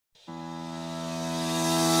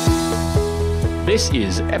This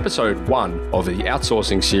is episode 1 of the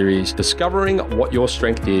Outsourcing series, Discovering What Your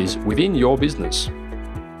Strength Is Within Your Business.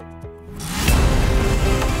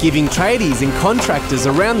 Giving tradies and contractors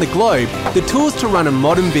around the globe the tools to run a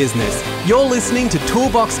modern business. You're listening to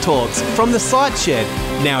Toolbox Talks from the Site Shed.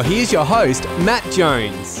 Now here's your host, Matt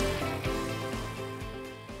Jones.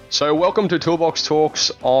 So welcome to Toolbox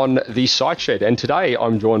Talks on the Site Shed, and today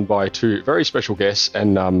I'm joined by two very special guests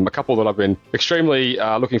and a couple that I've been extremely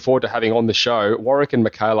looking forward to having on the show, Warrick and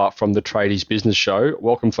Michaela from the Tradies Business Show.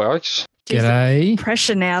 Welcome, folks. G'day.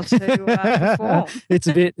 Pressure now to perform.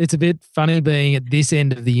 It's a bit funny being at this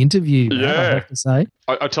end of the interview. Matt, I have to say.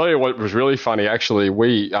 I tell you what was really funny. Actually,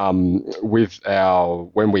 we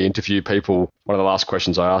when we interview people, one of the last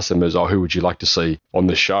questions I asked them is, "Oh, who would you like to see on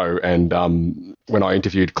the show?" And when I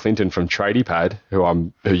interviewed Clinton from TradiePad,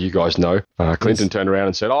 who you guys know, Clinton turned around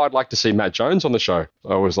and said, "Oh, I'd like to see Matt Jones on the show."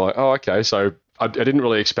 I was like, "Oh, okay." So I didn't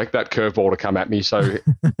really expect that curveball to come at me. So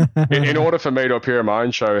in order for me to appear on my own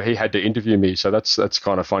show, he had to interview me. So that's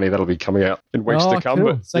kind of funny. That'll be coming out in weeks to come.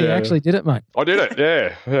 Cool. But, so you actually did it, mate. I did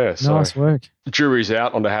it. Yeah. So nice work. Jury's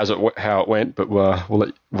out on how it went, but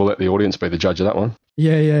we'll let the audience be the judge of that one.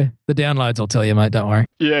 Yeah. The downloads, I'll tell you, mate. Don't worry.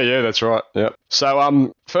 Yeah, that's right. Yeah.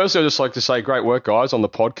 So, firstly, I'd just like to say great work, guys, on the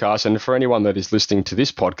podcast. And for anyone that is listening to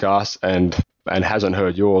this podcast and hasn't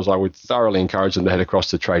heard yours, I would thoroughly encourage them to head across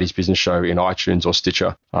to Tradies Business Show in iTunes or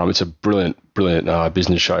Stitcher. It's a brilliant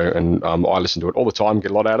business show, and I listen to it all the time,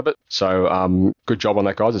 get a lot out of it. So, good job on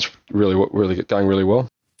that, guys. It's really going really well.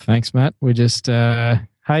 Thanks, Matt. We just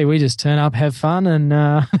we just turn up, have fun, and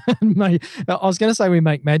I was going to say we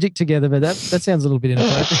make magic together, but that sounds a little bit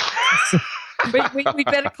inappropriate. we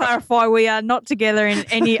better clarify we are not together in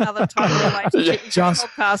any other type of relationship. Just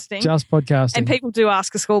podcasting. And people do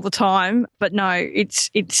ask us all the time, but no, it's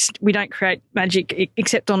we don't create magic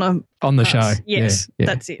except on the show. Yes, yeah.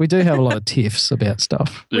 That's it. We do have a lot of tiffs about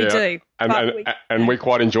stuff. We do. And we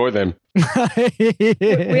quite enjoy them.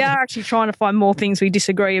 We are actually trying to find more things we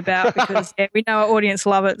disagree about because we know our audience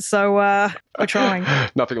love it. So we're trying.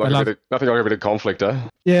 Nothing like a bit of conflict, eh?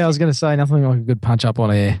 Yeah, I was going to say nothing like a good punch up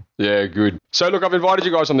on air. Yeah, good. So look, I've invited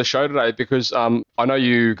you guys on the show today because I know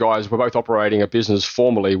you guys were both operating a business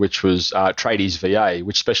formerly, which was Tradies VA,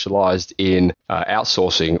 which specialised in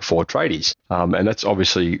outsourcing for tradies, and that's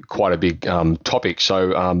obviously quite a big topic.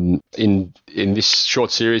 So in this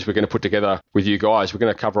short series, we're going to put together with you guys, we're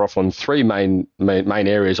going to cover off on three main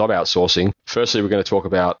areas of outsourcing. Firstly, we're going to talk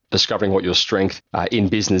about discovering what your strength in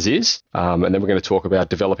business is, and then we're going to talk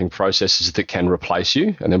about developing processes that can replace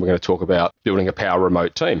you, and then we're going to talk about building a power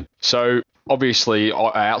remote team. So obviously,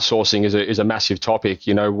 outsourcing is a massive topic.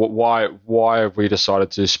 You know, why have we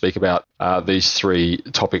decided to speak about these three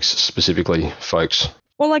topics specifically, folks?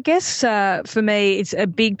 Well, I guess for me, it's a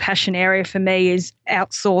big passion area for me is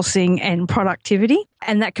outsourcing and productivity.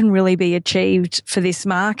 And that can really be achieved for this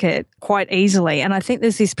market quite easily. And I think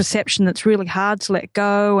there's this perception that's really hard to let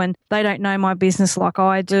go and they don't know my business like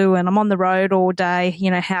I do. And I'm on the road all day. You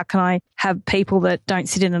know, how can I have people that don't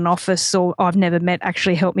sit in an office or I've never met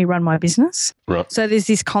actually help me run my business? Right. So there's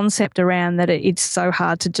this concept around that it's so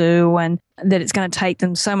hard to do and that it's going to take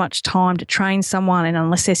them so much time to train someone. And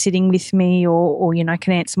unless they're sitting with me or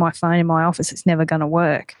can answer my phone in my office, it's never going to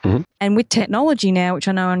work. Mm-hmm. And with technology now, which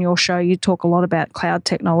I know on your show, you talk a lot about cloud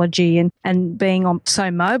technology and being on so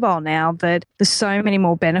mobile now that there's so many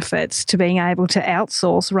more benefits to being able to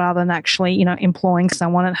outsource rather than actually, employing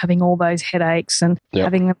someone and having all those headaches and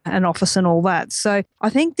having an office and all that. So I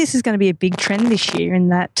think this is going to be a big trend this year in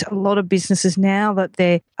that a lot of businesses now that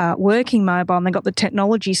they're working mobile and they've got the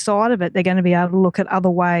technology side of it, they're going to be able to look at other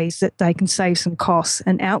ways that they can save some costs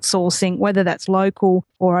and outsourcing, whether that's local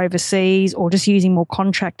or overseas or just using more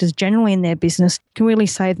contractors generally in their business can really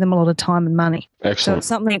save them a lot of time and money. Excellent. So it's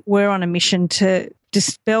something we're on a mission to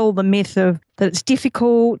dispel the myth of that it's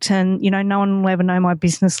difficult and, no one will ever know my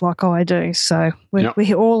business like I do. So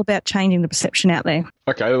we're all about changing the perception out there.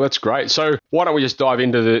 Okay, that's great. So why don't we just dive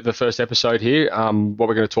into the first episode here? What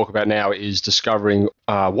we're going to talk about now is discovering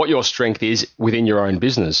what your strength is within your own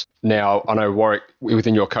business. Now, I know, Warrick,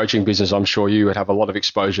 within your coaching business, I'm sure you would have a lot of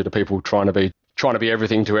exposure to people trying to be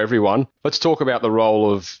everything to everyone. Let's talk about the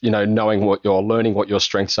role of, learning what your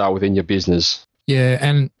strengths are within your business. Yeah,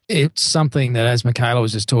 and it's something that, as Michaela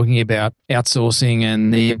was just talking about, outsourcing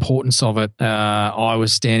and the importance of it, I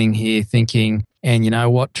was standing here thinking, and you know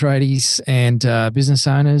what, tradies and business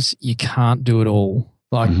owners, you can't do it all.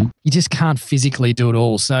 You just can't physically do it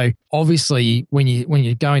all. So obviously, when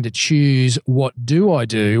you're going to choose what do I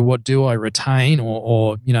do, what do I retain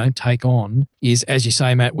or take on, is, as you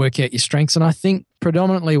say, Matt, work out your strengths. And I think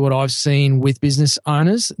predominantly what I've seen with business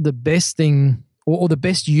owners, the best thing or the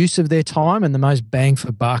best use of their time and the most bang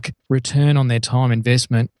for buck return on their time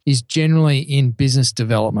investment is generally in business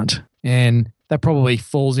development. And that probably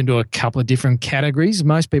falls into a couple of different categories.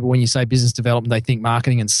 Most people, when you say business development, they think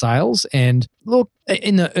marketing and sales. And look,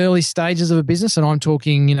 in the early stages of a business, and I'm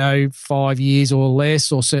talking, 5 years or less,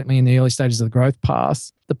 or certainly in the early stages of the growth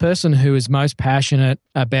path, the person who is most passionate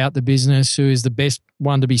about the business, who is the best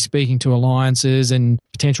one to be speaking to alliances and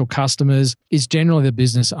potential customers, is generally the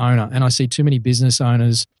business owner. And I see too many business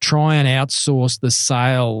owners try and outsource the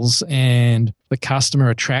sales and the customer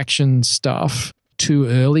attraction stuff too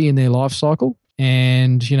early in their life cycle.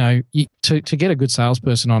 And, to get a good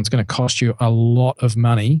salesperson on, it's going to cost you a lot of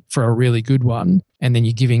money for a really good one. And then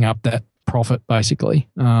you're giving up that profit basically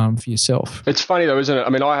for yourself. It's funny though, isn't it? I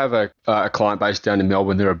mean, I have a client based down in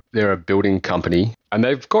Melbourne. They're a building company, and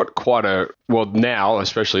they've got now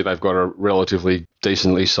especially they've got a relatively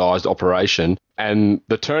decently sized operation. And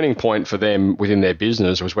the turning point for them within their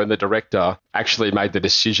business was when the director actually made the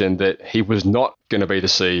decision that he was not going to be the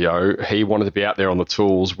CEO. He wanted to be out there on the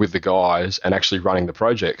tools with the guys and actually running the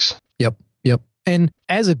projects. Yep. And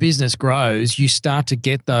as a business grows, you start to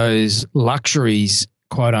get those luxuries,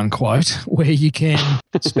 quote unquote, where you can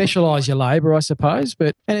specialize your labor, I suppose.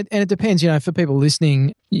 But it depends, for people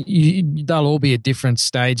listening, they'll all be at different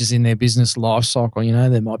stages in their business life cycle.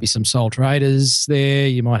 There might be some sole traders there.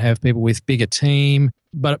 You might have people with bigger team.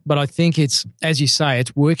 But I think it's, as you say,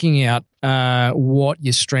 it's working out what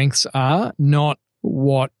your strengths are, not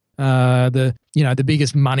what the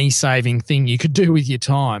biggest money saving thing you could do with your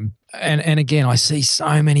time. And again, I see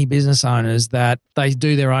so many business owners that they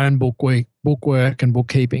do their own bookwork and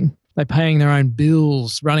bookkeeping. They're paying their own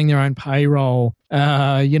bills, running their own payroll,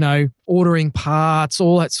 ordering parts,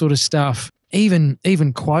 all that sort of stuff. Even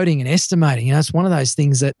quoting and estimating. It's one of those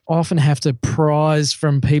things that often have to prize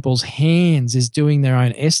from people's hands, is doing their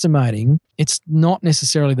own estimating. It's not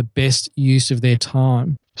necessarily the best use of their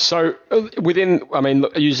time. So using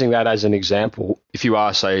that as an example, if you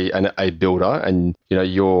are, say, a builder and,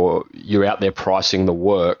 you're out there pricing the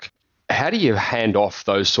work, how do you hand off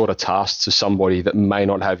those sort of tasks to somebody that may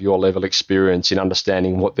not have your level of experience in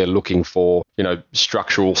understanding what they're looking for,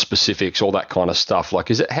 structural specifics, all that kind of stuff? Like,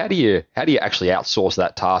 how do you actually outsource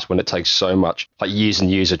that task when it takes so much, like years and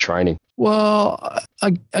years of training? Well,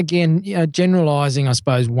 again, generalizing, I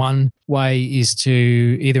suppose one way is to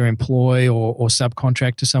either employ or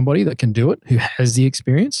subcontract to somebody that can do it, who has the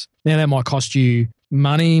experience. Now, that might cost you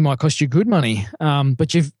money, might cost you good money,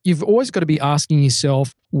 but you've always got to be asking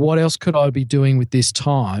yourself, what else could I be doing with this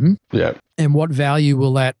time? Yeah. And what value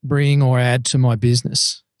will that bring or add to my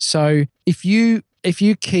business? So if you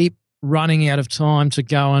keep running out of time to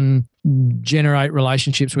go and generate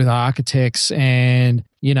relationships with architects and,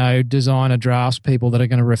 designer draftspeople that are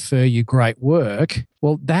going to refer you great work,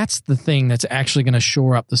 well, that's the thing that's actually going to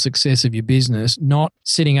shore up the success of your business, not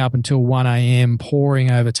sitting up until 1 a.m.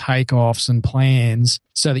 poring over takeoffs and plans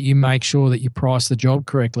so that you make sure that you price the job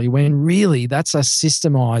correctly, when really that's a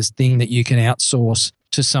systemized thing that you can outsource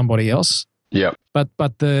to somebody else. Yeah. But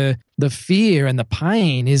the fear and the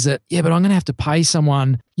pain is that, but I'm going to have to pay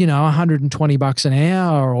someone, $120 an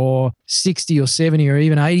hour or $60 or $70 or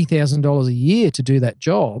even $80,000 a year to do that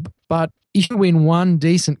job. But if you win one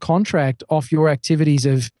decent contract off your activities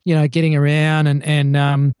of, getting around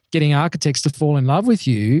and getting architects to fall in love with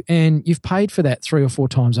you, and you've paid for that 3 or 4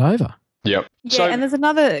 times over. Yep. Yeah, and there's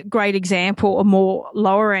another great example, a more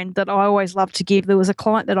lower end, that I always love to give. There was a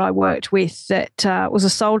client that I worked with that was a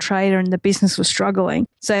sole trader and the business was struggling.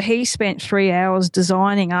 So he spent 3 hours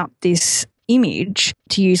designing up this image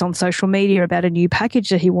to use on social media about a new package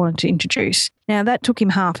that he wanted to introduce. Now, that took him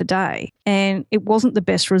half a day and it wasn't the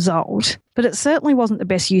best result, but it certainly wasn't the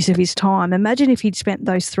best use of his time. Imagine if he'd spent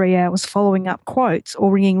those 3 hours following up quotes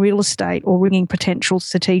or ringing real estate or ringing potential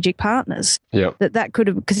strategic partners. Yeah. That could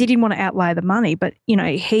have, because he didn't want to outlay the money, but,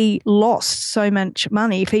 he lost so much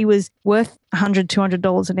money. If he was worth $100,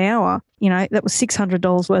 $200 an hour, that was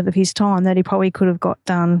 $600 worth of his time that he probably could have got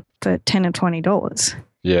done for $10 or $20.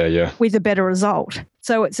 Yeah. With a better result.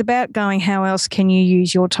 So it's about going, how else can you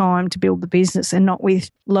use your time to build the business, and not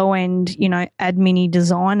with low-end, admin-y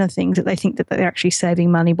designer things that they think that they're actually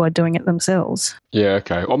saving money by doing it themselves. Yeah,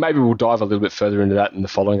 okay. Or maybe we'll dive a little bit further into that in the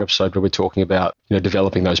following episode where we're talking about,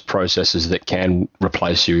 developing those processes that can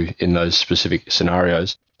replace you in those specific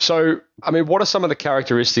scenarios. So, what are some of the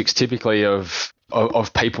characteristics typically of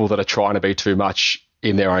people that are trying to be too much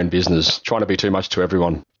in their own business, trying to be too much to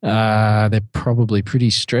everyone? They're probably pretty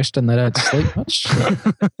stressed and they don't sleep much.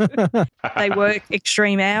 They work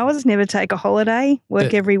extreme hours, never take a holiday,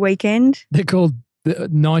 work every weekend. They're called the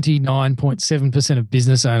 99.7% of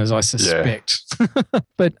business owners, I suspect. Yeah.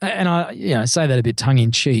 But, and I say that a bit tongue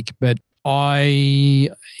in cheek, but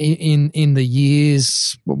in the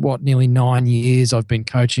years, nearly 9 years I've been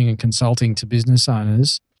coaching and consulting to business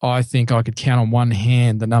owners, I think I could count on one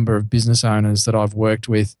hand the number of business owners that I've worked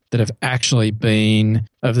with that have actually been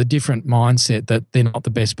of the different mindset that they're not the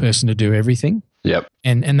best person to do everything. Yep.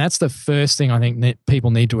 And that's the first thing I think that people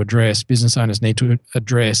need to address, business owners need to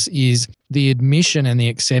address, is the admission and the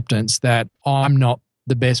acceptance that I'm not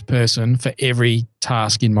the best person for every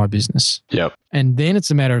task in my business. Yep. And then it's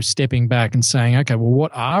a matter of stepping back and saying, okay, well,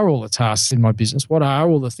 what are all the tasks in my business? What are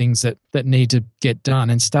all the things that need to get done?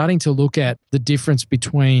 And starting to look at the difference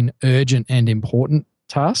between urgent and important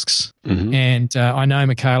tasks. Mm-hmm. And I know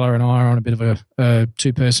Michaela and I are on a bit of a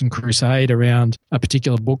two-person crusade around a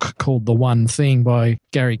particular book called The One Thing by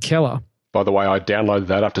Gary Keller. By the way, I downloaded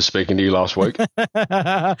that after speaking to you last week. Not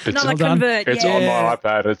a convert. It's on my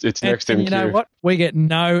iPad. It's next in queue. You know what? We get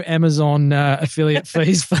no Amazon affiliate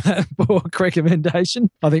fees for that book recommendation.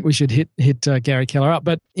 I think we should hit Gary Keller up.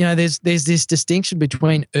 But there's this distinction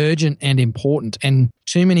between urgent and important, and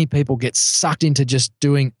too many people get sucked into just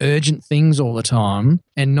doing urgent things all the time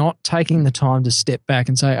and not taking the time to step back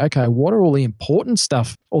and say, okay, what are all the important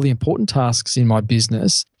stuff, all the important tasks in my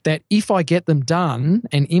business that if I get them done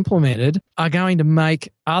and implemented are going to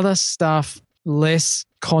make other stuff less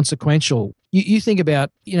consequential. You think about,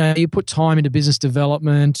 you put time into business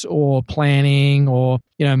development or planning or,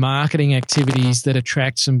 marketing activities that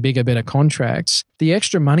attract some bigger, better contracts. The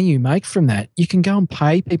extra money you make from that, you can go and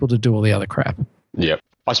pay people to do all the other crap. Yep.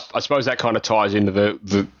 I suppose that kind of ties into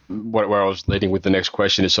the where I was leading with the next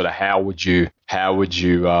question is sort of how would you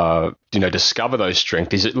discover those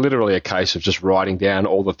strengths? Is it literally a case of just writing down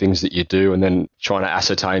all the things that you do and then trying to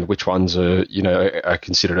ascertain which ones are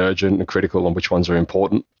considered urgent and critical and which ones are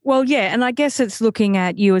important? Well, yeah, and I guess it's looking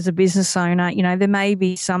at you as a business owner. There may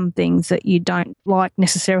be some things that you don't like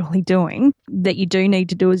necessarily doing that you do need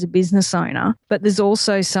to do as a business owner, but there's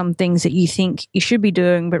also some things that you think you should be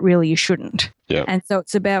doing, but really you shouldn't. Yeah. And so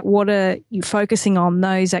it's about what are you focusing on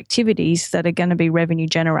those activities that are going to be revenue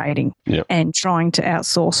generating and trying to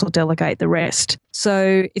outsource or delegate the rest.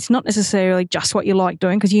 So it's not necessarily just what you like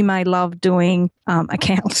doing, because you may love doing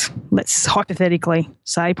accounts. Let's hypothetically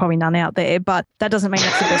say, probably none out there, but that doesn't mean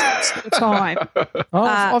that's the best of the time.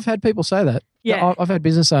 I've had people say that. Yeah. I've had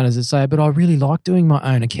business owners that say, but I really like doing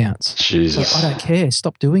my own accounts. Jesus. I don't care.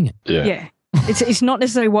 Stop doing it. Yeah. It's not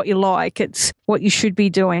necessarily what you like, it's what you should be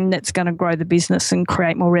doing that's going to grow the business and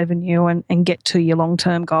create more revenue and get to your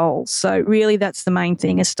long-term goals. So really that's the main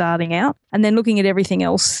thing, is starting out and then looking at everything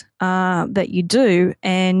else that you do.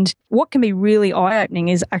 And what can be really eye-opening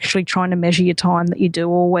is actually trying to measure your time that you do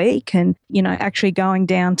all week and, actually going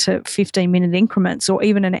down to 15-minute increments or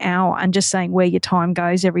even an hour and just saying where your time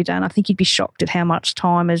goes every day. And I think you'd be shocked at how much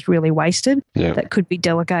time is really wasted that could be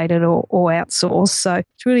delegated or outsourced. So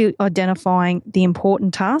it's really identifying the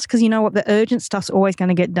important tasks, because you know what, the urgent stuff's always going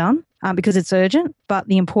to get done because it's urgent, but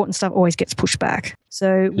the important stuff always gets pushed back.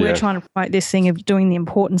 So we're trying to promote this thing of doing the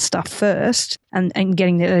important stuff first and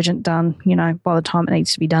getting the urgent done, by the time it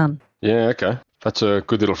needs to be done. Yeah, okay. That's a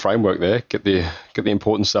good little framework there. Get the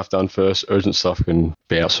important stuff done first. Urgent stuff can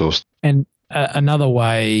be outsourced. And another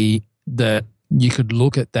way that you could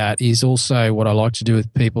look at that is also what I like to do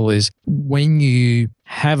with people is when you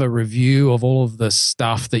have a review of all of the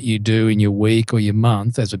stuff that you do in your week or your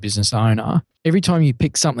month as a business owner, every time you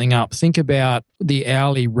pick something up, think about the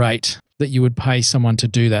hourly rate that you would pay someone to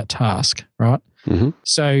do that task, right? Mm-hmm.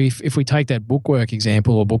 So if we take that bookwork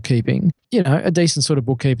example or bookkeeping, a decent sort of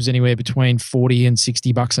bookkeeper is anywhere between $40 and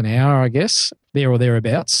 $60 an hour, I guess, there or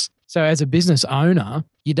thereabouts. So as a business owner,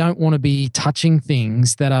 you don't want to be touching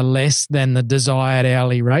things that are less than the desired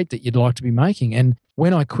hourly rate that you'd like to be making. And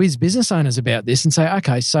when I quiz business owners about this and say,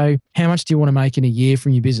 okay, so how much do you want to make in a year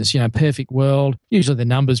from your business? Perfect world. Usually the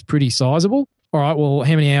number's pretty sizable. All right, well,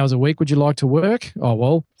 how many hours a week would you like to work? Oh,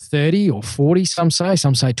 well, 30 or 40, some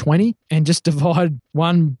say 20, and just divide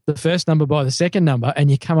the first number by the second number, and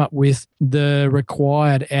you come up with the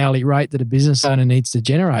required hourly rate that a business owner needs to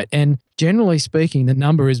generate. And generally speaking, the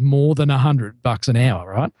number is more than $100 an hour,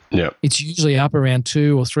 right? Yeah. It's usually up around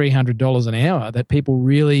 $200 or $300 an hour that people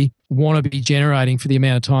really want to be generating for the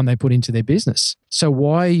amount of time they put into their business. So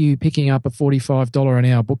why are you picking up a $45 an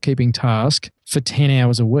hour bookkeeping task for 10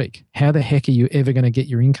 hours a week? How the heck are you ever going to get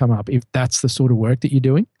your income up if that's the sort of work that you're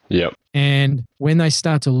doing? Yep. And when they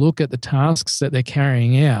start to look at the tasks that they're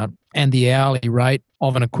carrying out and the hourly rate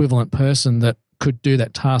of an equivalent person that could do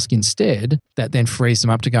that task instead, that then frees them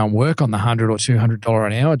up to go and work on the $100 or $200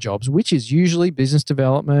 an hour jobs, which is usually business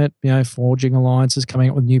development, forging alliances, coming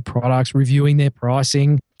up with new products, reviewing their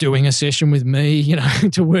pricing, doing a session with me,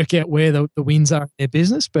 to work out where the wins are in their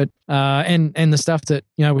business. But and the stuff that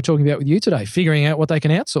we're talking about with you today, figuring out what they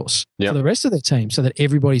can outsource for the rest of their team, so that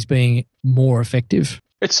everybody's being more effective.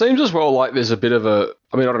 It seems as well like there's a bit of I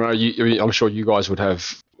don't know. I'm sure you guys would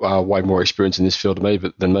have way more experience in this field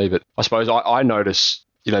than me, but I suppose I notice.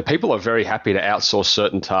 People are very happy to outsource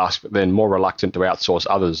certain tasks, but then more reluctant to outsource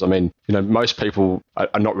others. I mean, most people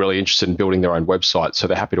are not really interested in building their own website, so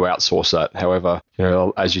they're happy to outsource that. However,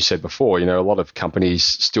 as you said before, a lot of companies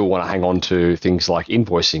still want to hang on to things like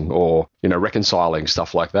invoicing or, reconciling,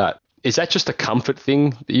 stuff like that. Is that just a comfort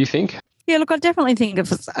thing that you think? Yeah, look, I definitely think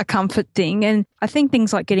it's a comfort thing. And I think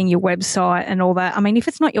things like getting your website and all that, I mean, if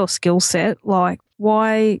it's not your skill set, like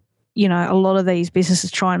why... a lot of these businesses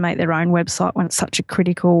try and make their own website when it's such a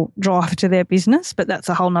critical driver to their business, but that's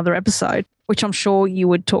a whole nother episode, which I'm sure you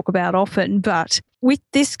would talk about often. But with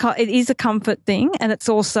this, it is a comfort thing, and it's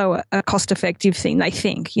also a cost-effective thing, they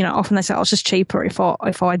think. Often they say, oh, it's just cheaper if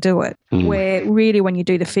I do it, where really when you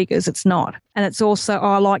do the figures, it's not. And it's also,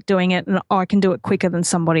 I like doing it and I can do it quicker than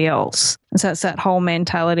somebody else. And so it's that whole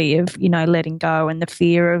mentality of, letting go and the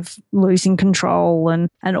fear of losing control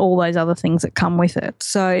and all those other things that come with it.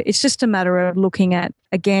 So it's just a matter of looking at,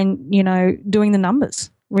 again, doing the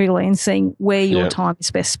numbers really and seeing where your time is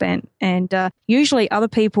best spent. And usually other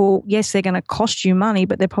people, yes, they're going to cost you money,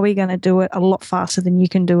 but they're probably going to do it a lot faster than you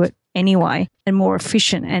can do it anyway, and more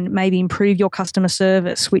efficient, and maybe improve your customer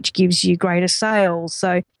service, which gives you greater sales.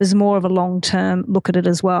 So there's more of a long-term look at it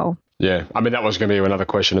as well. Yeah. I mean, that was going to be another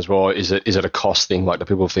question as well. Is it a cost thing? Like, do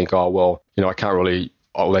people think, oh, well, I can't really...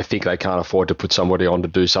 Oh, they think they can't afford to put somebody on to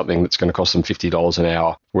do something that's going to cost them $50 an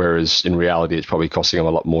hour, whereas in reality, it's probably costing them a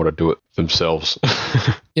lot more to do it themselves.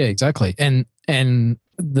 Yeah, exactly. And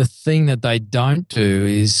the thing that they don't do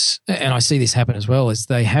is, and I see this happen as well, is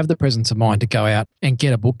they have the presence of mind to go out and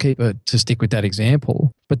get a bookkeeper, to stick with that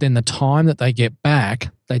example, but then the time that they get back,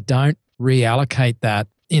 they don't reallocate that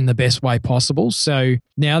in the best way possible. So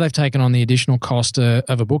now they've taken on the additional cost of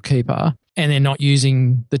a bookkeeper, and they're not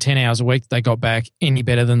using the 10 hours a week that they got back any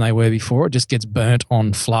better than they were before. It just gets burnt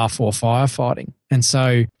on fluff or firefighting. And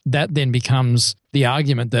so that then becomes the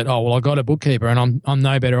argument that, oh, well, I got a bookkeeper and I'm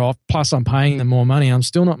no better off. Plus I'm paying them more money. I'm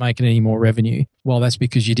still not making any more revenue. Well, that's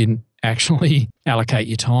because you didn't actually allocate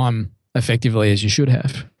your time effectively as you should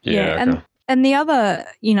have. Yeah. Okay. And the other,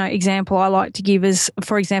 example I like to give is,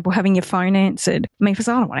 for example, having your phone answered. I mean, because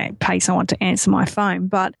I don't want to pay someone to answer my phone,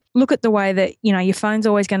 but look at the way that, your phone's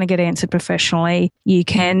always going to get answered professionally. You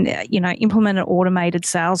can, implement an automated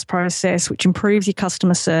sales process, which improves your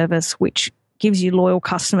customer service, which gives you loyal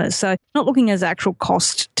customers. So not looking as actual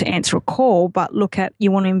cost to answer a call, but look at,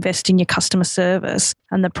 you want to invest in your customer service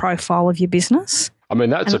and the profile of your business. I mean,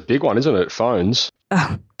 that's a big one, isn't it? Phones.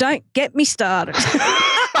 Don't get me started.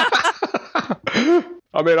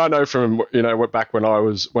 I mean, I know from, back when I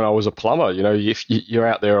was a plumber, if you're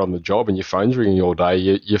out there on the job and your phone's ringing all day,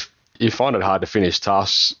 you find it hard to finish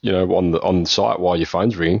tasks, on the site while your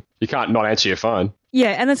phone's ringing. You can't not answer your phone.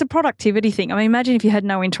 Yeah, and it's a productivity thing. I mean, imagine if you had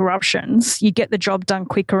no interruptions, you'd get the job done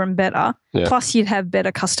quicker and better. Yeah. Plus, you'd have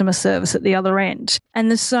better customer service at the other end. And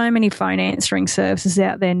there's so many phone answering services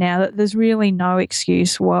out there now that there's really no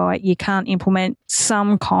excuse why you can't implement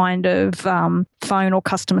some kind of phone or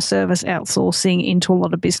customer service outsourcing into a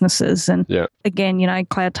lot of businesses. And again,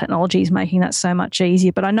 cloud technology is making that so much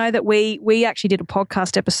easier. But I know that we actually did a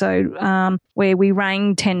podcast episode where we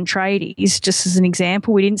rang 10 tradies, just as an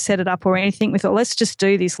example. We didn't set it up or anything. We thought, let's just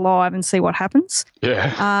do this live and see what happens.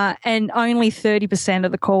 Yeah. And only 30%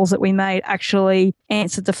 of the calls that we made actually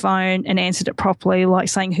answered the phone and answered it properly, like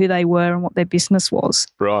saying who they were and what their business was.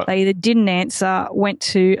 Right. They either didn't answer, went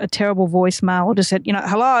to a terrible voicemail, or just said,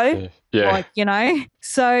 hello. Yeah.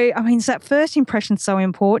 So, I mean, that first impression is so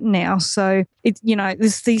important now. So,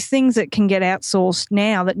 there's these things that can get outsourced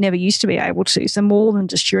now that never used to be able to. So, more than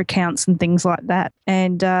just your accounts and things like that.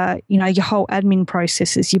 And, your whole admin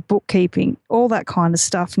processes, your bookkeeping, all that kind of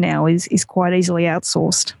stuff now is quite easily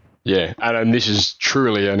outsourced. Yeah, and this is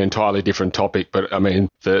truly an entirely different topic, but I mean,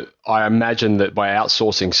 I imagine that by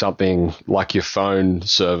outsourcing something like your phone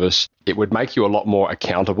service, it would make you a lot more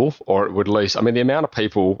accountable, or it would at least, I mean, the amount of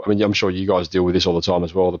people, I mean, I'm sure you guys deal with this all the time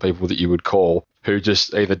as well, the people that you would call who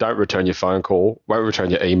just either don't return your phone call, won't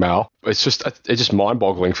return your email. It's just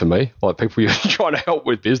mind-boggling for me, like people you're trying to help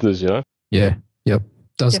with business, Yeah, yep.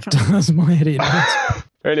 Does my head in.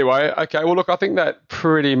 Anyway, okay. Well, look, I think that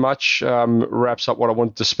pretty much wraps up what I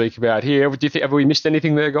wanted to speak about here. Do you think, have we missed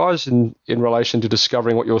anything there, guys, in relation to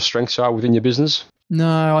discovering what your strengths are within your business?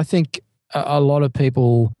 No, I think a lot of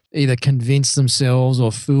people either convince themselves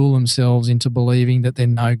or fool themselves into believing that they're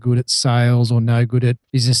no good at sales or no good at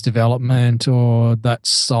business development or that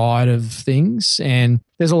side of things. And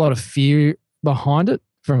there's a lot of fear behind it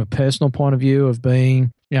from a personal point of view of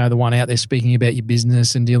being, the one out there speaking about your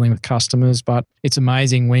business and dealing with customers. But it's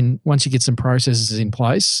amazing when once you get some processes in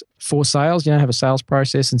place for sales, have a sales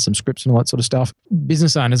process and some scripts and all that sort of stuff.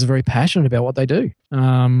 Business owners are very passionate about what they do.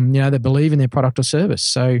 They believe in their product or service.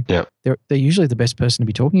 So they're usually the best person to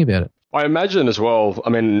be talking about it. I imagine as well,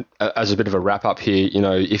 as a bit of a wrap up here,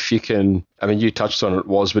 if you can, you touched on it,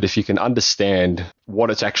 but if you can understand what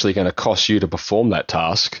it's actually going to cost you to perform that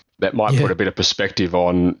task, that might put a bit of perspective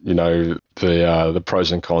on, the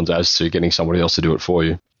pros and cons as to getting somebody else to do it for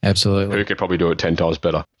you. Absolutely. Who could probably do it 10 times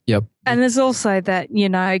better. Yep. And there's also that,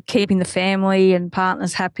 keeping the family and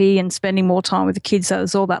partners happy and spending more time with the kids. So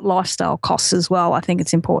there's all that lifestyle costs as well. I think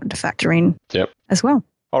it's important to factor in as well.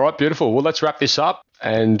 All right, beautiful. Well, let's wrap this up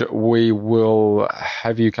and we will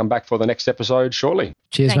have you come back for the next episode shortly.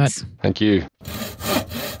 Cheers, Matt. Thank you.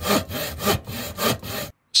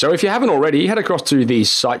 So if you haven't already, head across to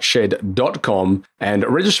thesiteshed.com and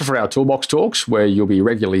register for our Toolbox Talks, where you'll be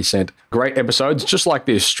regularly sent great episodes just like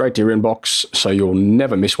this straight to your inbox, so you'll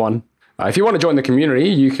never miss one. If you want to join the community,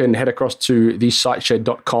 you can head across to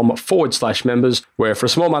thesiteshed.com/members, where for a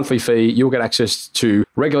small monthly fee, you'll get access to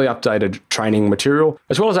regularly updated training material,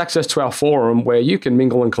 as well as access to our forum where you can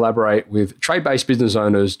mingle and collaborate with trade-based business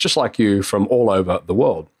owners just like you from all over the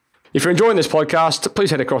world. If you're enjoying this podcast,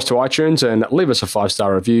 please head across to iTunes and leave us a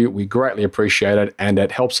 5-star review. We greatly appreciate it, and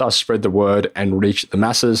it helps us spread the word and reach the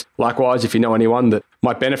masses. Likewise, if you know anyone that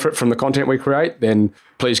might benefit from the content we create, then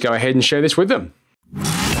please go ahead and share this with them.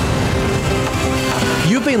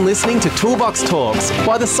 You've been listening to Toolbox Talks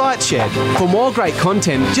by The Site Shed. For more great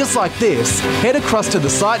content just like this, head across to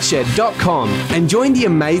thesiteshed.com and join the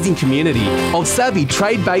amazing community of savvy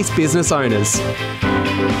trade-based business owners.